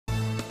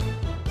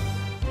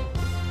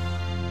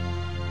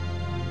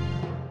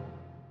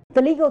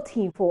The legal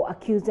team for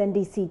accused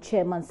NDC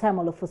Chairman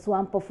Samuel Ofosu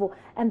Ampofo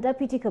and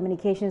Deputy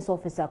Communications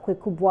Officer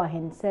Kweku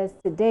Buahen says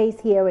today's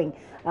hearing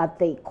at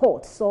the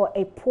court saw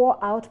a poor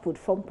output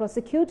from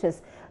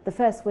prosecutors. The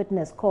first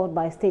witness, called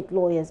by state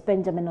lawyers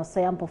Benjamin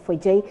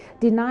Ampofo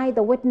denied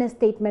the witness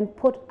statement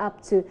put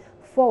up to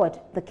forward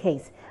the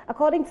case.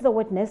 According to the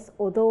witness,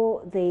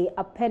 although the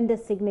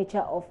appended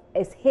signature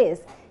is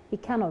his, he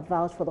cannot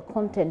vouch for the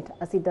content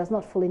as he does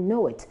not fully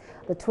know it.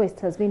 The twist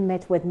has been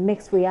met with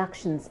mixed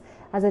reactions,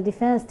 as the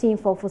defense team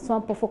for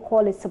Ofosu Ampofo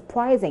call it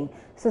surprising,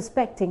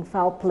 suspecting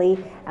foul play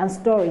and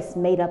stories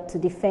made up to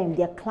defame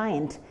their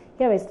client.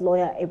 Here is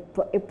lawyer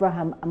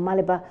Abraham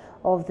Amaliba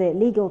of the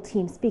legal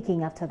team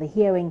speaking after the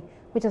hearing,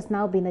 which has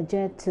now been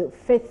adjourned to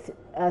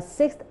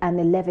 6th and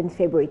 11th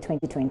February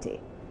 2020.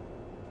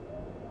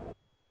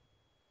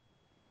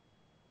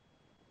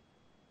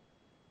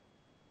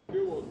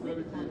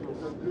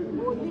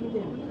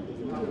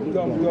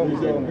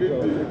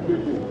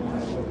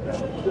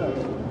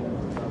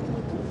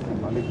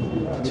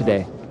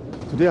 Today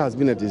has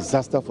been a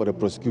disaster for the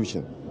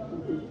prosecution.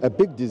 A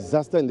big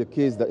disaster in the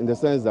case, in the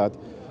sense that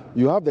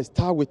you have the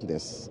star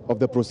witness of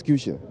the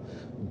prosecution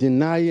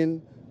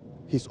denying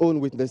his own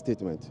witness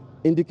statement,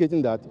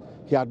 indicating that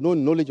he had no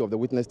knowledge of the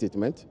witness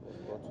statement.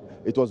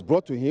 It was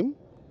brought to him,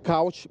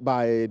 couched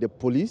by the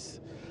police,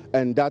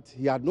 and that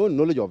he had no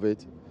knowledge of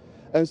it.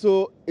 And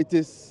so it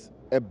is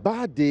a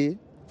bad day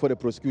for the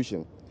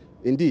prosecution.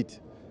 Indeed,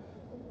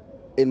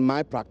 in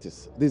my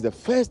practice, this is the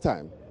first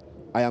time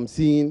I am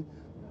seeing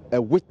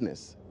a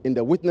witness in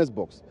the witness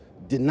box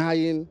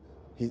denying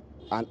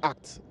an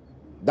act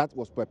that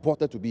was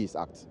purported to be his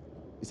act.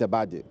 It's a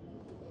bad day.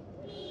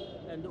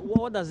 And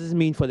what does this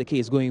mean for the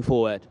case going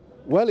forward?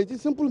 Well, it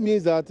simply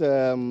means that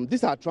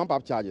these are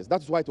trump-up charges.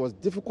 That's why it was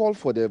difficult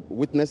for the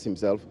witness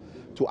himself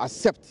to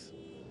accept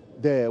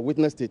the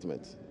witness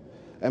statement.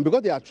 And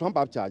because they are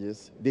trump-up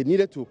charges, they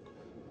needed to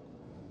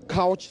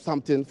couch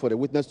something for the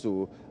witness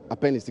to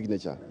append his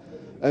signature.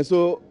 And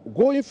so,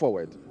 going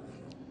forward,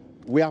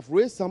 we have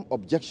raised some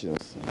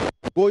objections.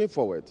 Going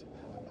forward,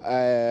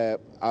 the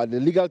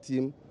legal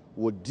team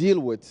will deal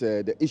with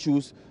the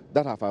issues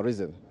that have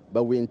arisen,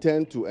 but we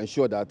intend to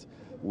ensure that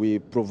we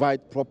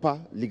provide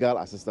proper legal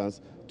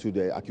assistance to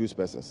the accused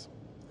persons.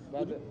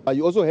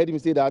 You also heard him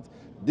say that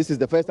this is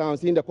the first time I'm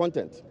seeing the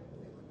content.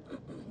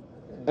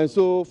 And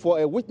so for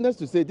a witness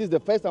to say this is the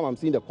first time I'm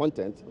seeing the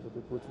content,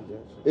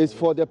 is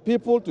for the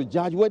people to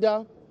judge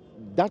whether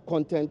that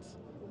content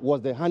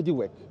was the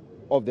handiwork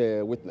of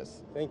the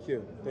witness. Thank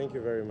you. Thank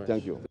you very much.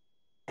 Thank you.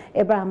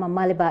 Abraham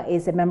Amaliba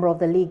is a member of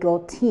the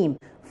legal team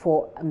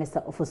for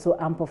Mr. Ofosu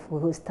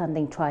Ampofo, who is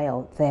standing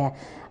trial there.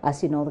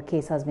 As you know, the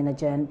case has been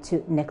adjourned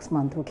to next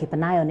month. We'll keep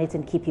an eye on it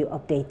and keep you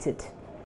updated.